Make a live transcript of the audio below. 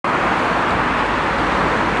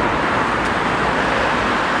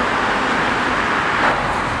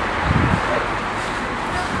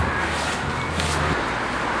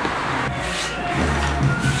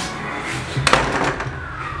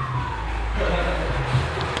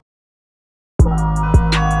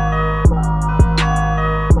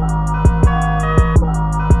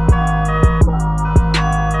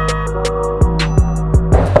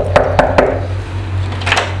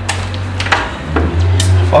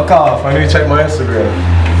Fuck off, I need to check my Instagram.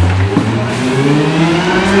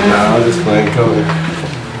 Nah, I was just playing Cody.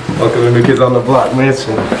 Welcome to New Kids on the Block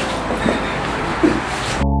Mansion.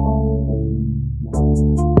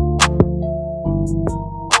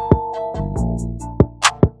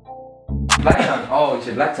 Blacktown? Oh, you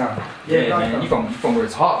said Blacktown. Yeah, man, you from where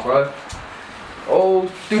it's hot, bro.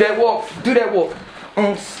 Oh, do that walk, do that walk.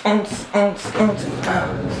 Oh,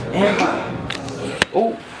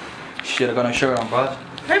 shit, I got no shirt on, bro.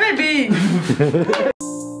 Hey, baby!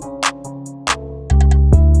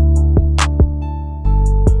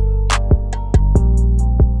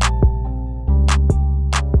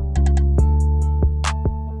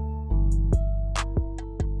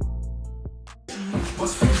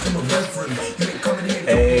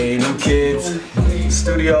 Hey, New Kids.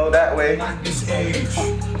 Studio that way.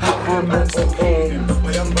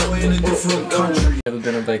 Never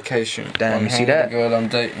been on vacation. Damn, you see that? Girl, I'm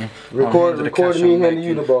dating. Record me and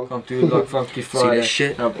you the ball. Come through like Funky Friday. See that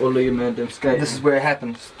shit? Have all of you man them skating. This is where it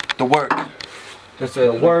happens. The work. That's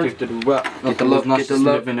the work. Get the rap. Get the love, not get the just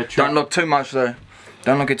love. live in the trap. Don't look too much though.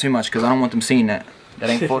 Don't look at too much because I don't want them seeing that. That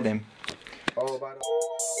ain't for them. All about it.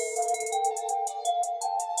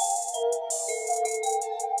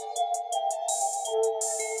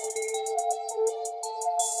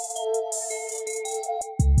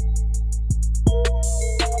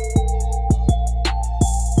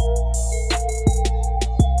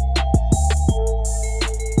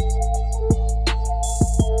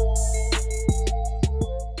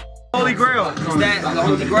 Holy Grail. It's that, the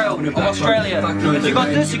Holy Grail of Australia. If you got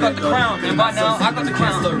this, you got the crown. And right now, I got the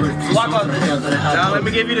crown. So I got this. Now let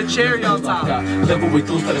me give you the cherry on top.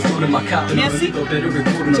 Merci.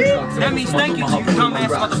 That means thank you to you dumbass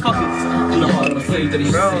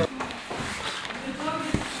motherfuckers. Bro.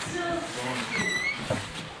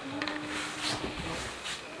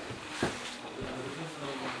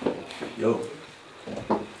 Yo.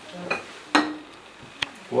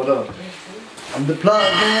 What up? I'm the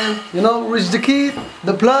plug, man. You know, Rich the Kid,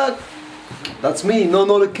 the plug. That's me, no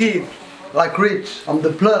the kid. Like Rich, I'm the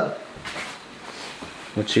plug.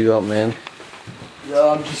 What you got, man?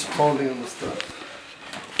 Yeah, I'm just folding on the stuff.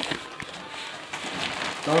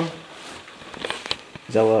 Done?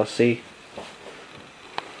 Is that what I see?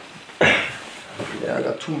 Yeah, I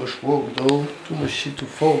got too much work though. Too much shit to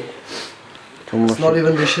fold. Too much. It's not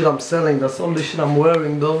even the shit I'm selling, that's all the shit I'm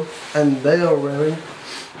wearing though. And they are wearing.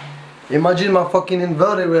 Imagine my fucking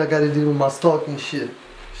inverter where I gotta deal with my stock and shit.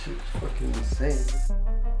 Shit's fucking insane.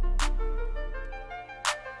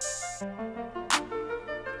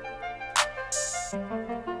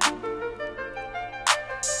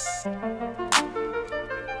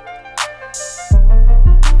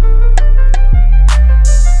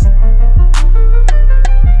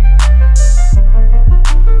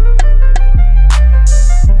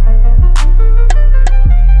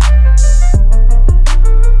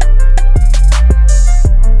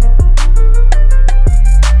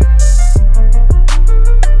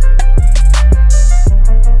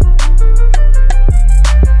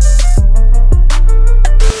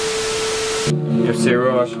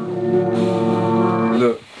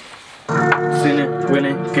 Look, sinning,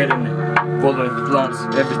 winning, getting it, rolling blunts,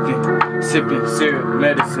 everything, sipping syrup,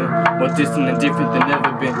 medicine, more distant and different than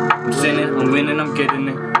ever been. I'm sinning, I'm winning, I'm getting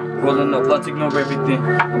it, rolling up blunts, ignore everything.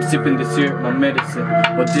 I'm sipping the syrup, my medicine,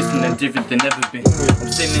 more distant and different than ever been.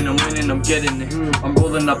 I'm sinning, I'm winning, I'm getting it, I'm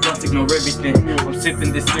rolling up blunts, ignore everything. I'm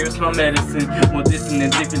sipping the syrup, my medicine, more distant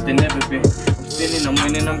and different than ever been. Sinning, I'm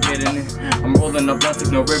winning, I'm getting it. I'm rolling up blunts,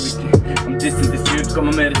 ignore everything. I'm dissing the syrups, got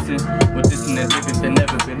my medicine. But dissing and different than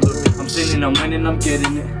never been. Look, I'm sinning, I'm winning, I'm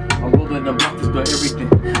getting it. I'm rolling up blunts, ignore everything.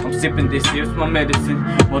 I'm sipping this syrups, my medicine.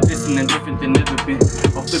 More dissing and different than never been.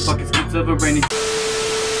 I'll flip buckets, kids over any.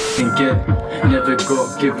 And get, never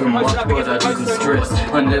got given much, but I didn't stress.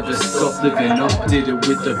 I never stopped living up, did it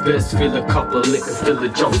with the best. Fill a cup of liquor, fill a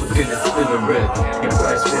jump, gonna spill a red. And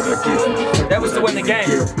price what I give. That was to win the game.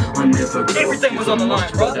 I never got Everything was on the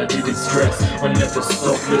line, bro. but I didn't stress. I never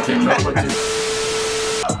stopped living up, I didn't.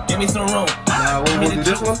 Give me some room. Now, we'll do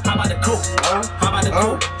this one. How about the coupe? How about the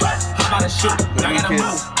coupe? How about the shoot? Y'all gotta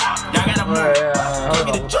move. Y'all gotta move. Give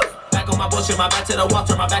me the juice. Back on my bullshit, my back to the wall,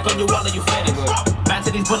 turn my back on you, all of you finished. Back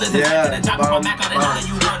to these bullets, and back to the top of my Mac on it, all of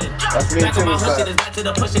you running. Back on my push, it's back to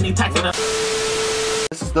the push, and he taxing the.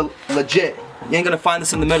 This is the legit. You ain't gonna find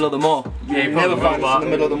this in the middle of the mall. Yeah, you never find this in the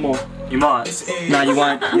middle of the mall. You might. Nah, you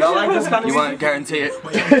won't. Y'all like this kind of You won't guarantee it.